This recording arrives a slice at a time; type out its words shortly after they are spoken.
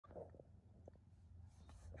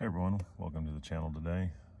Hey everyone, welcome to the channel today.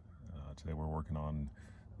 Today we're working on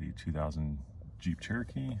the 2000 Jeep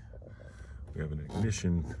Cherokee. We have an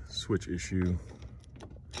ignition switch issue.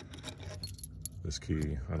 This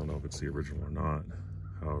key, I don't know if it's the original or not,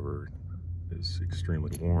 however, is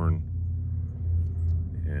extremely worn.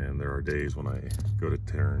 And there are days when I go to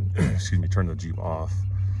turn the Jeep off,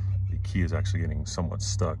 the key is actually getting somewhat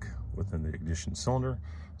stuck within the ignition cylinder.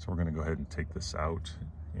 So we're gonna go ahead and take this out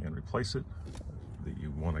and replace it. The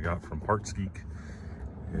one I got from Parts Geek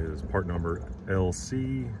is part number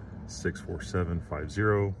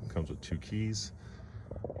LC64750. Comes with 2 keys.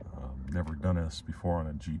 Never done this before on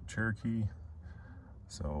a Jeep Cherokee.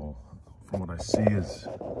 So from what I see is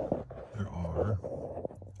there are a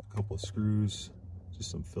couple of screws,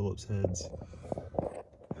 just some Phillips heads,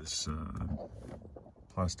 this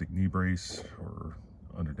plastic knee brace or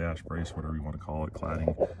under dash brace, whatever you want to call it,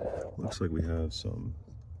 cladding. Looks like we have some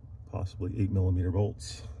possibly 8mm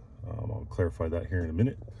bolts. I'll clarify that here in a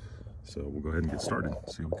minute. So we'll go ahead and get started,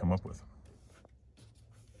 see what we come up with.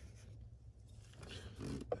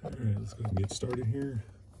 All right, let's go ahead and get started here.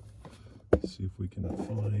 See if we can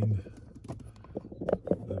find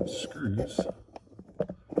those screws.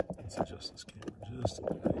 Let's adjust this camera just a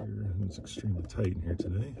bit here. It's extremely tight in here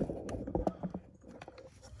today.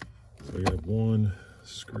 So we have one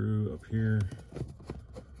screw up here.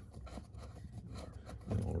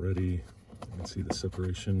 And already you can see the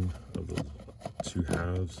separation of the 2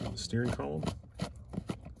 halves of the steering column. Let's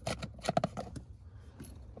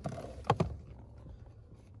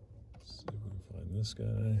see if we can find this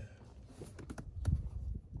guy.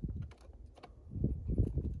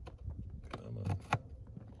 Come on.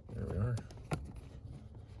 There we are.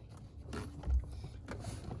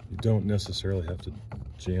 You don't necessarily have to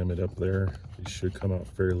jam it up there. It should come out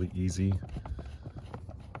fairly easy.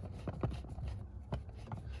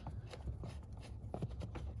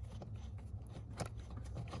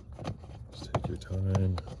 Just take your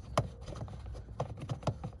time.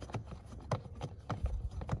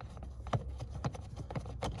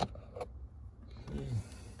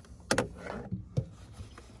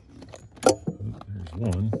 There's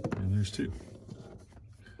one, and there's 2.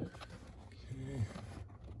 Okay.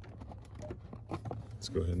 Let's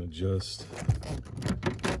go ahead and adjust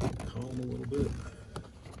the column a little bit.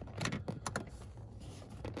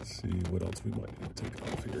 Let's see what else we might need to take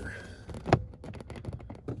off here.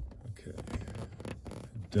 Okay. I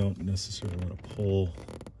don't necessarily want to pull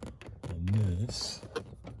on this,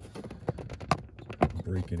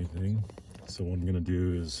 break anything. So what I'm going to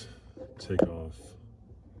do is take off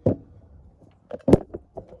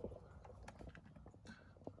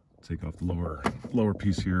the lower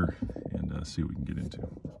piece here and see what we can get into.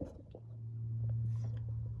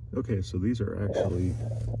 Okay, so these are actually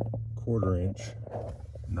 1/4 inch,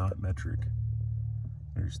 not metric.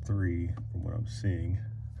 There's 3 from what I'm seeing.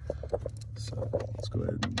 So let's go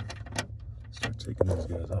ahead and start taking those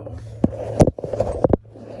guys off.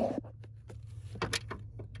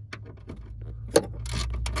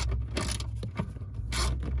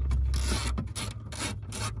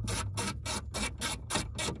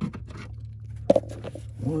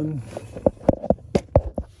 One.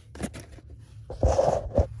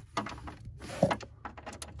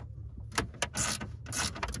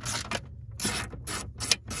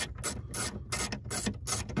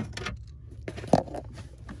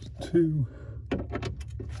 2.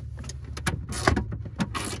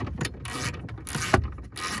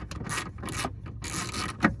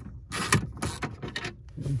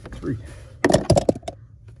 3.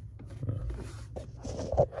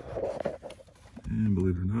 And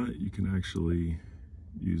believe it or not, you can actually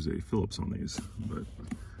use a Phillips on these, but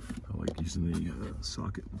I like using the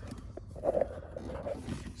socket.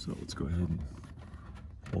 So let's go ahead and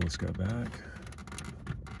pull this guy back.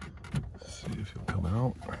 See if he'll come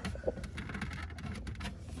out.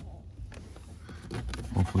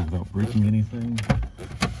 Hopefully without breaking anything.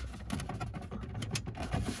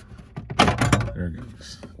 There it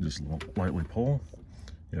goes. Just lightly pull.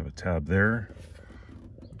 You have a tab there,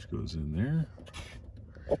 which goes in there.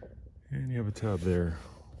 And you have a tab there,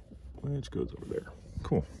 which goes over there.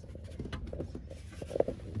 Cool.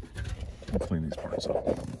 I'll clean these parts up.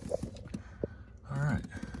 All right.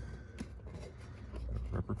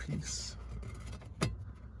 Rubber piece.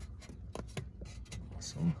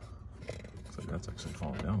 Awesome. Looks like that's actually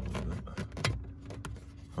falling down a little bit.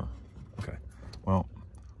 Huh. Okay. Well,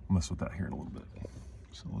 I'll mess with that here in a little bit.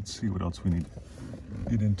 So let's see what else we need to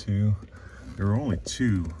get into. There are only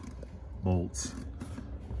 2 bolts.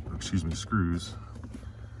 Screws.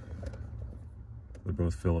 They're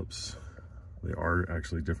both Phillips. They are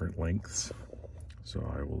actually different lengths, so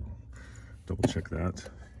I will double check that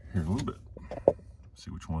here in a little bit.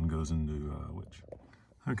 See which one goes into which.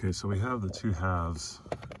 Okay, so we have the two halves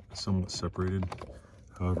somewhat separated.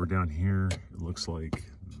 However, down here, it looks like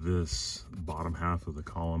this bottom half of the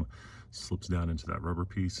column slips down into that rubber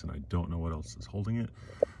piece, and I don't know what else is holding it.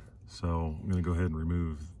 So I'm gonna go ahead and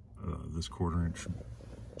remove this 1/4 inch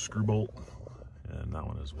screw bolt and that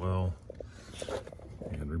one as well,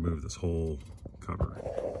 and remove this whole cover.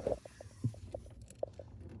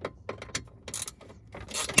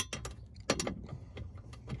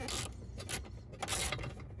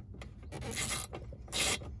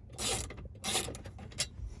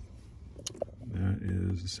 That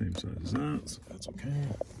is the same size as that, so that's okay.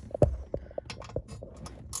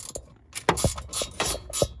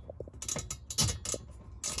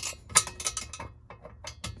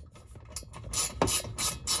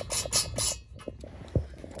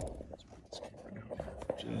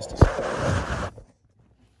 Just a second.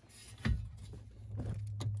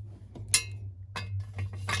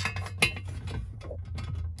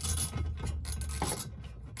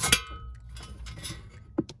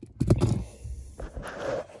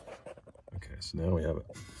 Okay, so now we have it.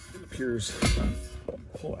 It appears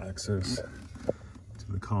full access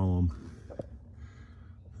to the column.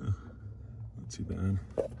 Not too bad.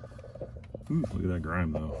 Ooh, look at that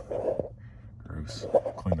grime though. Gross.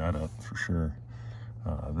 Clean that up for sure.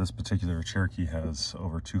 This particular Cherokee has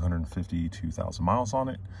over 252,000 miles on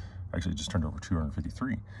it. Actually, it just turned over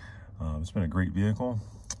 253. It's been a great vehicle.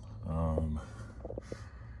 And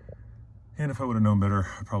if I would have known better,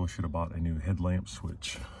 I probably should have bought a new headlamp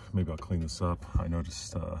switch. Maybe I'll clean this up. I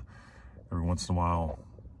noticed every once in a while,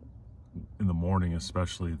 in the morning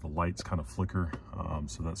especially, the lights kind of flicker.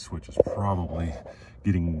 So that switch is probably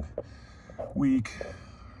getting weak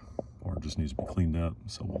or just needs to be cleaned up.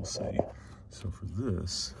 So we'll see. So for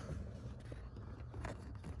this,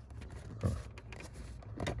 looks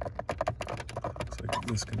like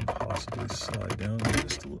this can possibly slide down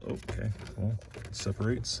just a little. Okay, well, it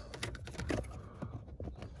separates.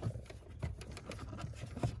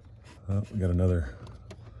 We got another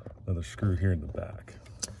screw here in the back.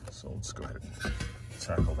 So let's go ahead and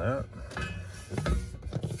tackle that.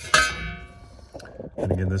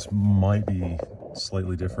 And again, this might be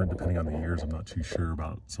slightly different depending on the years. I'm not too sure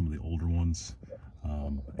about some of the older ones.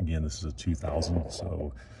 Again, this is a 2000,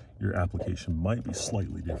 so your application might be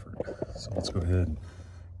slightly different. So let's go ahead and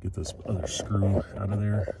get this other screw out of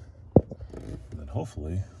there. And then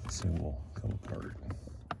hopefully this thing will come apart.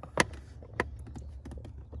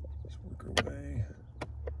 Just work our way.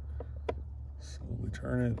 Slowly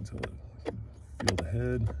turn it until it feel the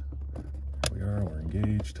head. There we are, we're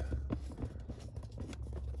engaged.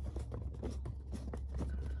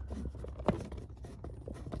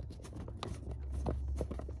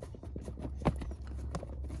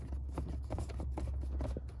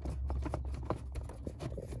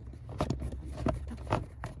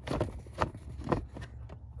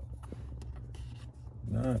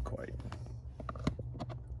 Not quite.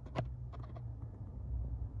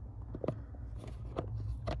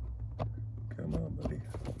 Come on, buddy.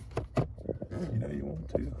 You know you want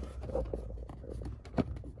to.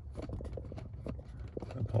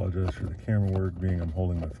 I apologize for the camera work, being I'm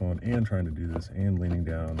holding my phone and trying to do this and leaning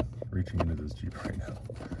down, reaching into this Jeep right now.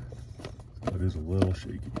 So it is a little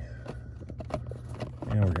shaky.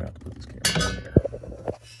 And we're gonna have to put this camera down here.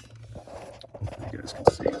 Hopefully you guys can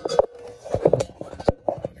see.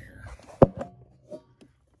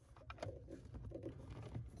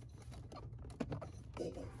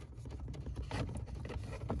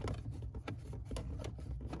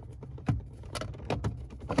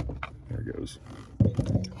 There it goes.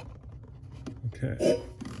 Okay.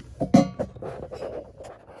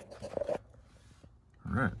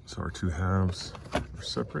 All right, so our two halves are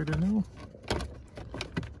separated now.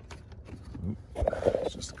 Oop,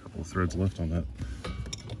 there's just a couple of threads left on that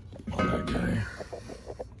guy.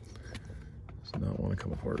 Does not want to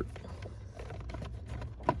come apart.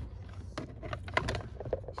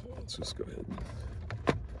 So let's just go ahead and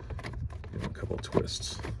give him a couple of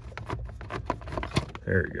twists.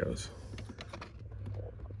 There he goes.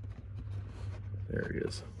 There he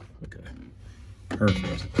is. Okay.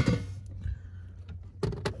 Perfect.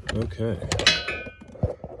 Okay.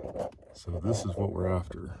 So this is what we're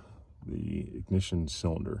after, the ignition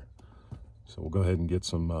cylinder. So we'll go ahead and get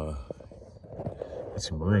some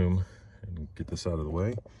room and get this out of the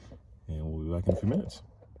way, and we'll be back in a few minutes.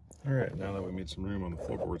 All right, now that we made some room on the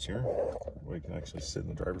floorboards here, we can actually sit in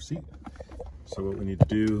the driver's seat. So what we need to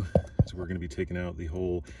do is we're going to be taking out the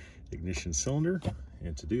whole ignition cylinder,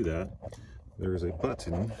 and to do that, there is a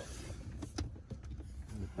button on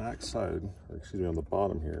the back side, or excuse me, on the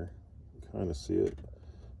bottom here. You kind of see it.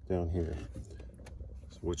 down here.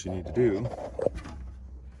 So what you need to do,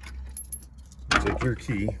 take your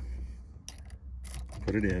key,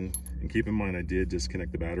 put it in, and keep in mind I did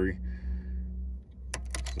disconnect the battery.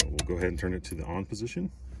 So we'll go ahead and turn it to the on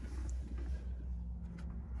position.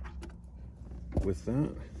 With that,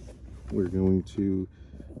 we're going to,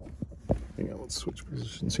 hang on, let's switch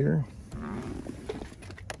positions here.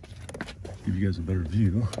 Give you guys a better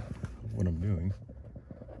view of what I'm doing.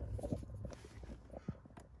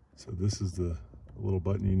 So this is the little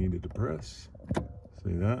button you needed to press.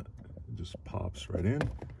 See that? It just pops right in.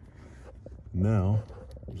 Now,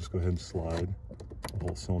 we'll just go ahead and slide the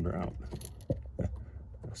whole cylinder out. I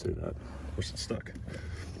say that. Of course, it's stuck.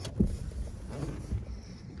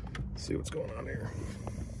 Let's see what's going on here.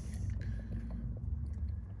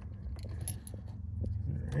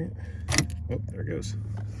 All right. Oh, there it goes.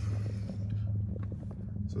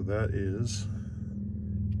 So that is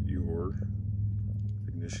your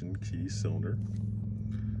ignition key cylinder.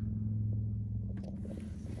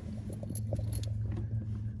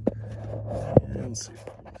 And let's see if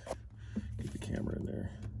I can get the camera in there.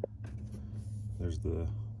 There's that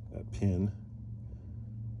pin.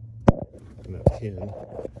 And that pin,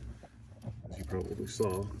 as you probably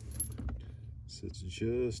saw, sits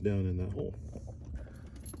just down in that hole.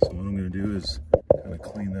 So what I'm going to do is kind of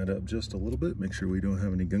clean that up just a little bit, make sure we don't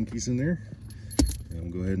have any gunkies in there, and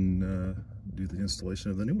we'll go ahead and do the installation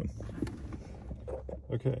of the new one.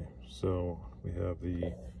 Okay, so we have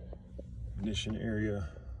the ignition area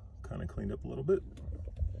kind of cleaned up a little bit.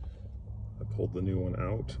 I pulled the new one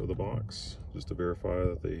out of the box just to verify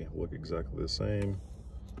that they look exactly the same.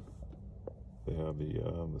 They have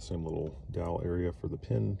the same little dowel area for the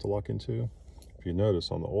pin to lock into. If you notice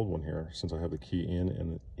on the old one here, since I have the key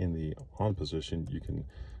in the on position, you can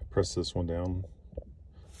press this one down.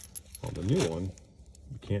 On the new one,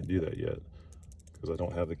 you can't do that yet because I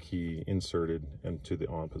don't have the key inserted into the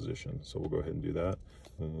on position. So we'll go ahead and do that.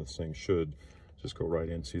 And then this thing should just go right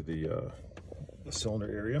into the cylinder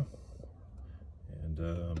area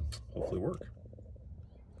and hopefully work.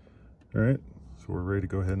 All right, so we're ready to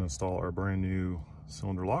go ahead and install our brand new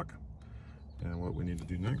cylinder lock. And what we need to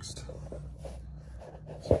do next,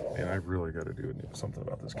 and I really got to do something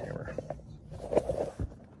about this camera.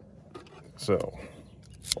 So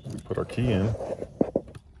we put our key in.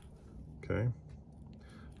 Okay.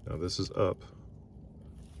 Now this is up.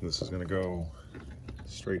 This is going to go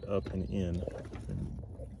straight up and in. And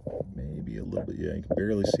maybe a little bit. Yeah, you can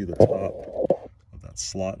barely see the top of that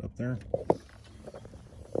slot up there.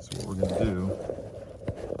 So what we're going to do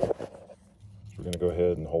is we're going to go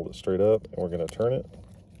ahead and hold it straight up, and we're going to turn it.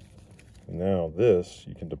 Now this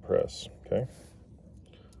you can depress, okay?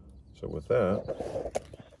 So with that,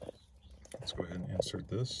 let's go ahead and insert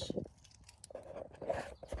this.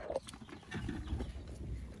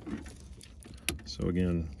 So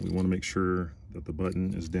again, we want to make sure that the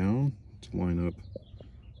button is down to line up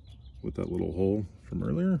with that little hole from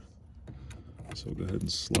earlier. So we'll go ahead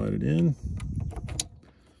and slide it in.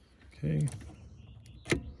 Okay.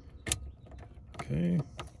 Okay.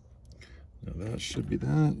 Now that should be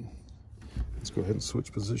that. Let's go ahead and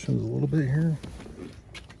switch positions a little bit here.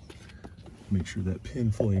 Make sure that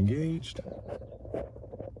pin fully engaged,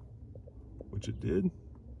 which it did,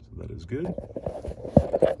 so that is good.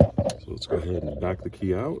 So let's go ahead and back the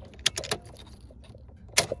key out.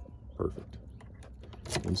 Perfect.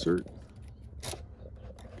 Insert.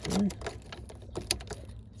 Okay.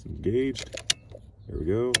 It's engaged. There we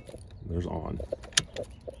go. There's on.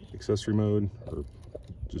 Accessory mode, or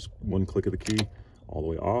just one click of the key, all the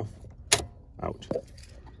way off. Out.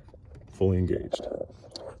 Fully engaged.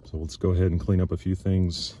 So let's go ahead and clean up a few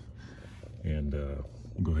things, and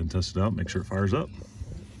we'll go ahead and test it out, make sure it fires up.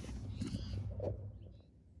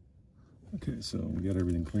 Okay, so we got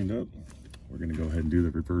everything cleaned up. We're going to go ahead and do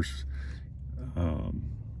the reverse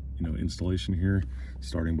installation here,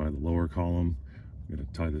 starting by the lower column. I'm going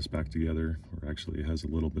to tie this back together, or actually it has a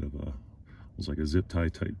little bit of a, almost like a zip tie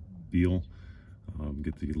type deal.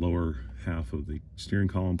 Get the lower half of the steering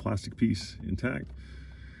column plastic piece intact,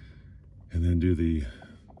 and then do the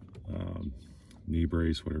knee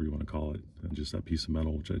brace, whatever you want to call it, and just that piece of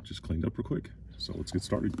metal, which I just cleaned up real quick. So let's get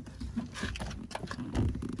started.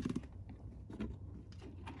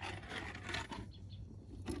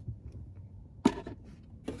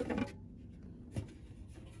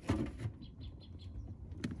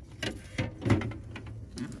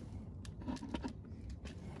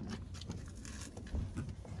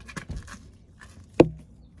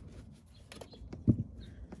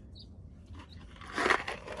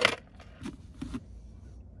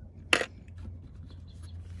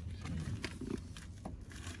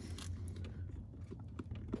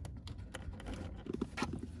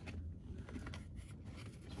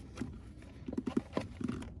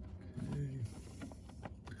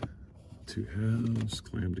 two halves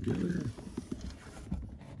clammed together.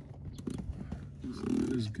 So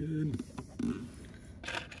that is good. We'll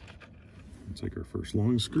take our first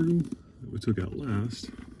long screw that we took out last.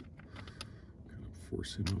 Kind of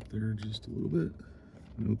force him up there just a little bit.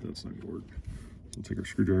 Nope, that's not gonna work. We'll take our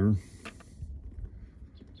screwdriver.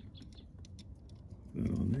 That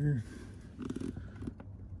on there.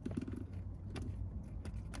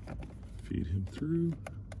 Feed him through.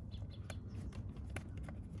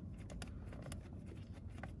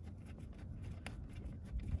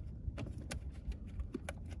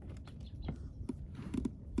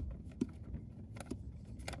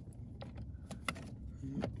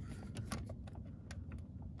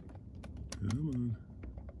 Come on.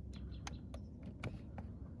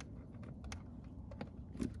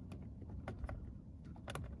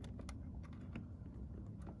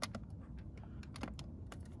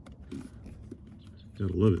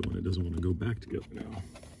 Gotta love it when it doesn't want to go back together now.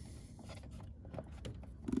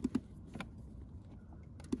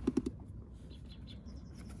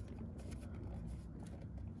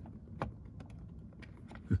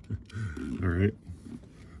 All right,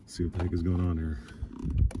 let's see what the heck is going on here.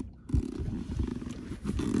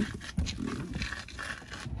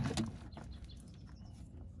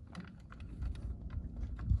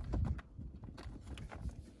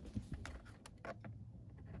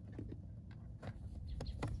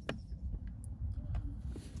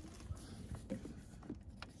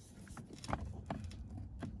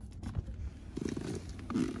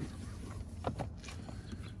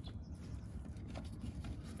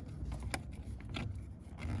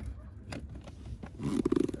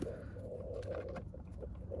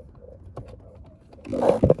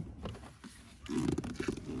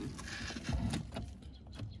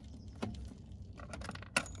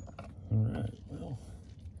 All right, well,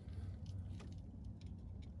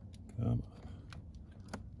 come on.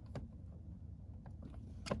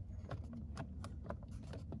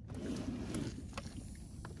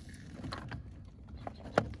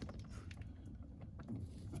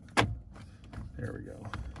 There we go.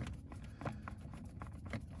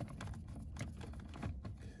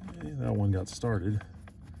 Okay, that one got started.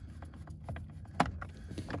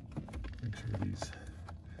 Make sure these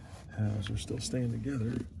halves are still staying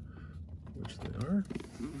together, which they are.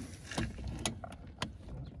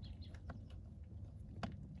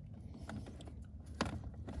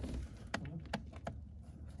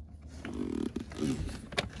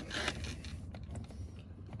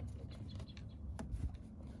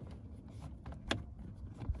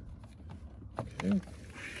 Okay.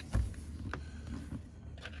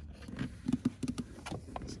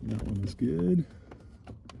 So that one is good.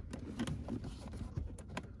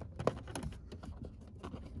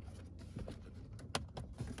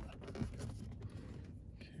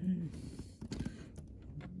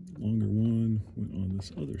 Longer one went on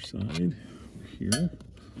this other side over here,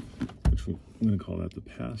 which I'm going to call that the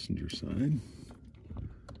passenger side.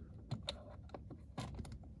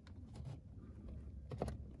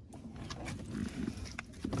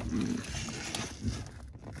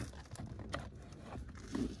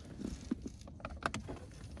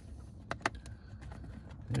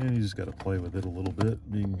 And you just got to play with it a little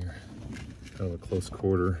bit, being kind of a close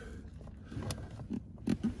quarter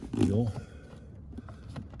deal.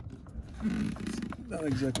 It's not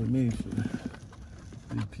exactly made for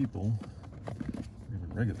big people, or even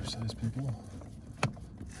regular sized people.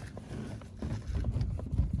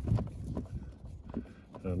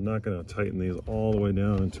 I'm not going to tighten these all the way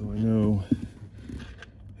down until I know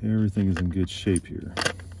everything is in good shape here.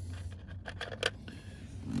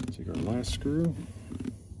 Take our last screw,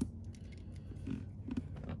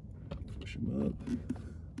 push them up,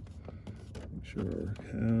 make sure our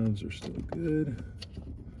halves are still good.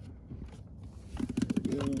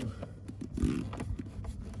 There we go.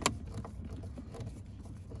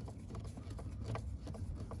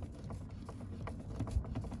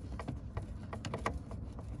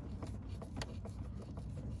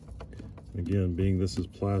 Again, being this is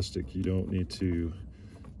plastic, you don't need to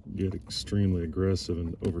get extremely aggressive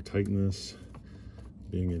and over tighten this.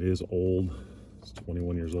 Being it is old, it's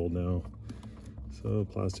 21 years old now, so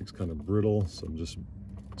plastic's kind of brittle, so I'm just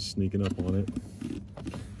sneaking up on it.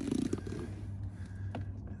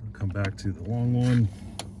 I'll come back to the long one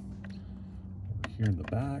over here in the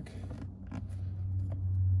back.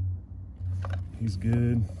 He's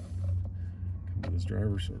good. Come to this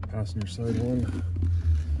driver's or passenger side one.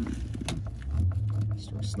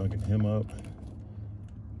 Start snugging him up.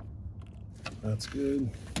 That's good.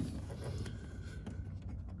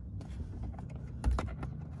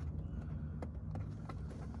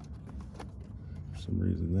 For some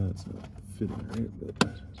reason that's not fitting right, but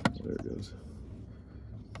there it goes.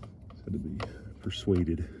 Had to be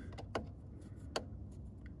persuaded.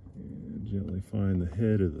 And gently find the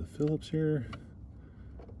head of the Phillips here.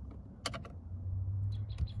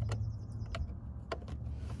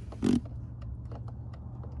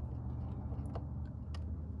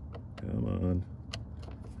 Come on.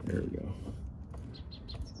 There we go.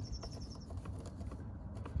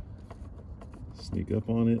 Sneak up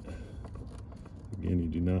on it. Again, you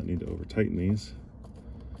do not need to over tighten these.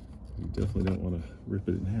 You definitely don't want to rip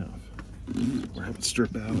it in half or have it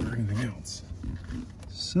strip out or anything else.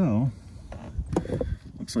 So,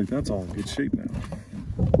 looks like that's all in good shape now.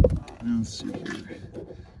 Now let's see here.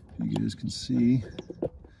 If you guys can see,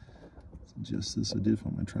 let's adjust this. I did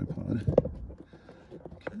on my tripod.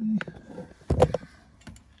 Okay.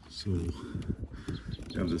 So, you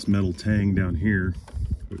have this metal tang down here,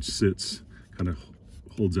 which sits, kind of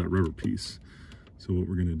holds that rubber piece. So what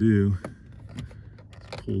we're gonna do is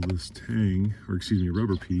pull this tang, or excuse me,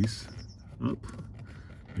 rubber piece up,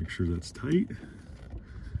 make sure that's tight.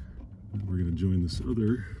 And we're gonna join this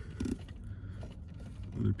other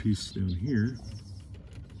piece down here.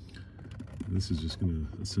 And this is just gonna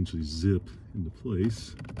essentially zip into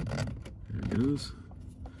place. There it goes.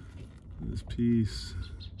 This piece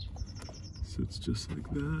sits just like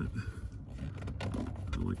that.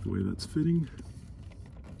 I like the way that's fitting.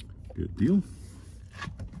 Good deal.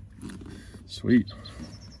 Sweet.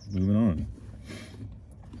 Moving on.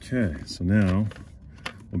 Okay, so now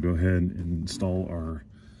we'll go ahead and install our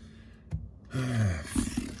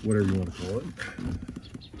whatever you want to call it,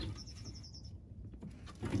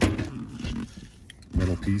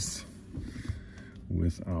 metal piece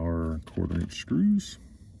with our 1/4" screws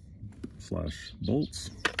 /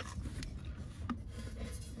 bolts.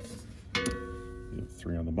 We have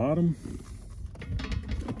 3 on the bottom,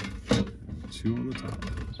 2 on the top.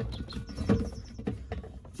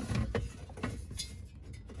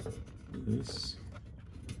 This is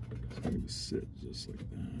going to sit just like that.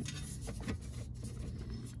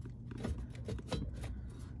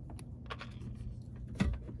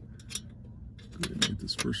 Go ahead and get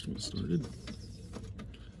this first one started.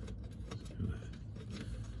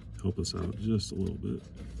 Help us out just a little bit.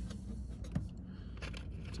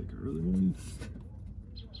 Take our other one.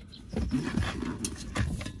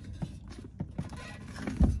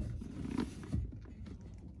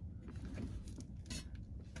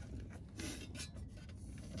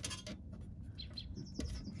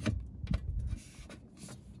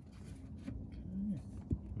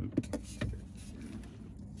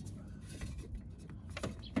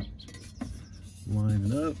 Line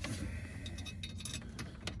it up.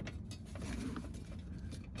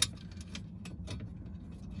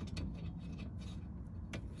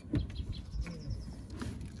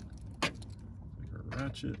 Take our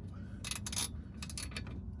ratchet.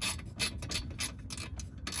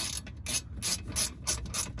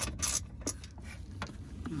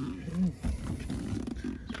 Okay.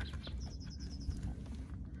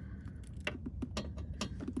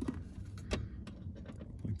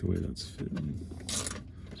 Like the way that's fitting.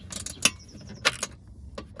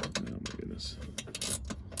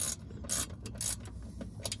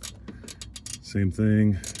 Same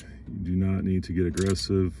thing, you do not need to get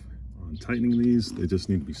aggressive on tightening these, they just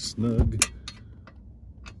need to be snug.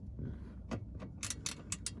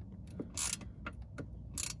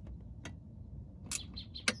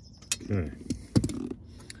 Okay, I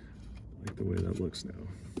like the way that looks now.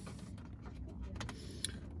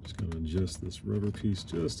 Just gonna adjust this rubber piece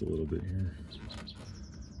just a little bit here.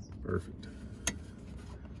 Perfect.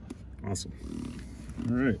 Awesome.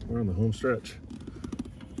 All right, we're on the home stretch.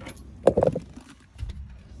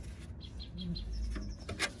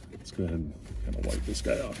 Let's go ahead and kind of wipe this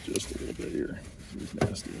guy off just a little bit here. He's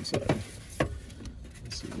nasty inside.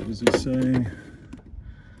 Let's see, what does he say?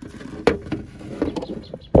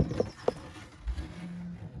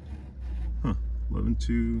 Huh,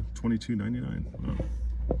 11/2/22.99. Wow,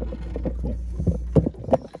 cool.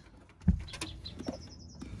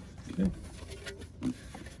 Okay.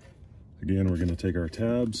 Again, we're going to take our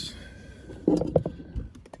tabs. The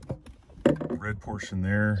red portion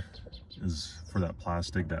there is for that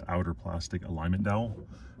plastic, that outer plastic alignment dowel.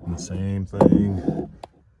 And the same thing.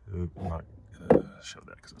 I'm not going to show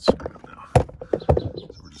that because it's screwed up now. So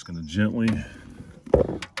we're just going to gently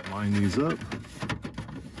line these up.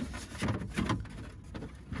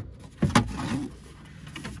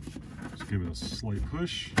 Just give it a slight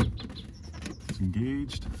push. It's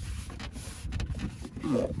engaged.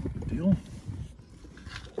 Good deal.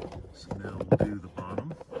 So now we'll do the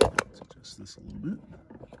bottom. Let's adjust this a little bit.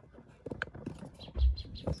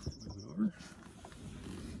 Move it over.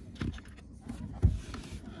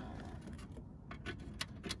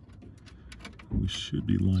 Should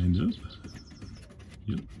be lined up.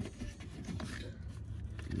 Yep.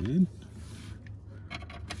 Good.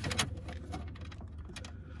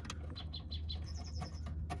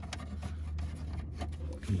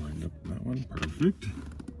 Lined up that one. Perfect.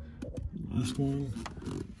 Last one.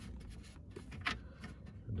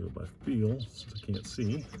 I'll do it by feel since I can't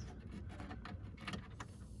see.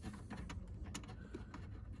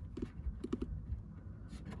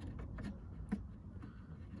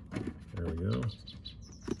 There we go.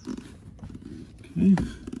 Okay.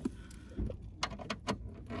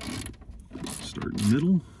 Start in the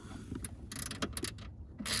middle.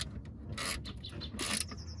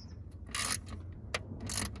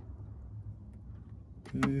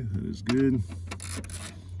 Okay, that is good.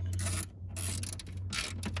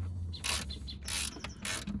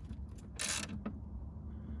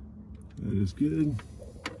 That is good.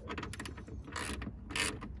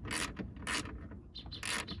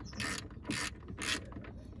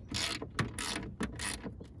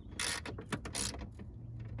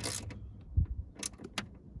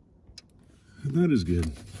 That is good.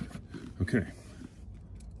 Okay,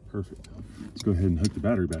 perfect. Let's go ahead and hook the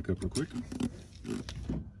battery back up real quick.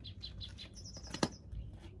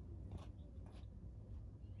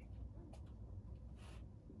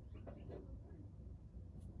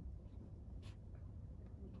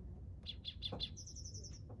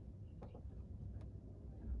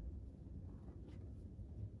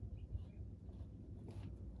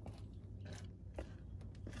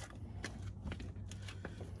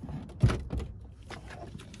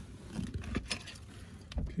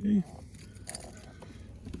 Okay.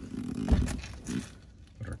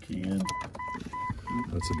 Put our key in.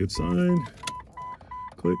 That's a good sign.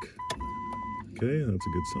 Click. Okay, that's a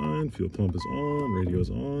good sign. Fuel pump is on. Radio is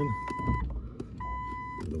on.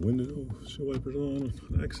 The window wipers on.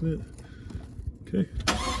 Accident. Okay.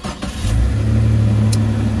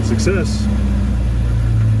 Success.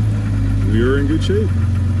 We are in good shape.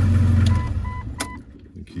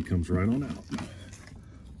 The key comes right on out.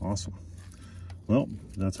 Awesome. Well,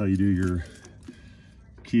 that's how you do your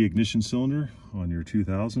key ignition cylinder on your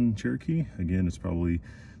 2000 Cherokee. Again, it's probably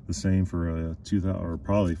the same for a 2000, or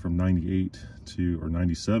probably from 98 to, or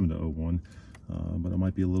 97 to 01, but it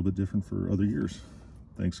might be a little bit different for other years.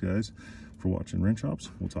 Thanks guys for watching Wrench Hops.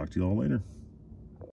 We'll talk to you all later.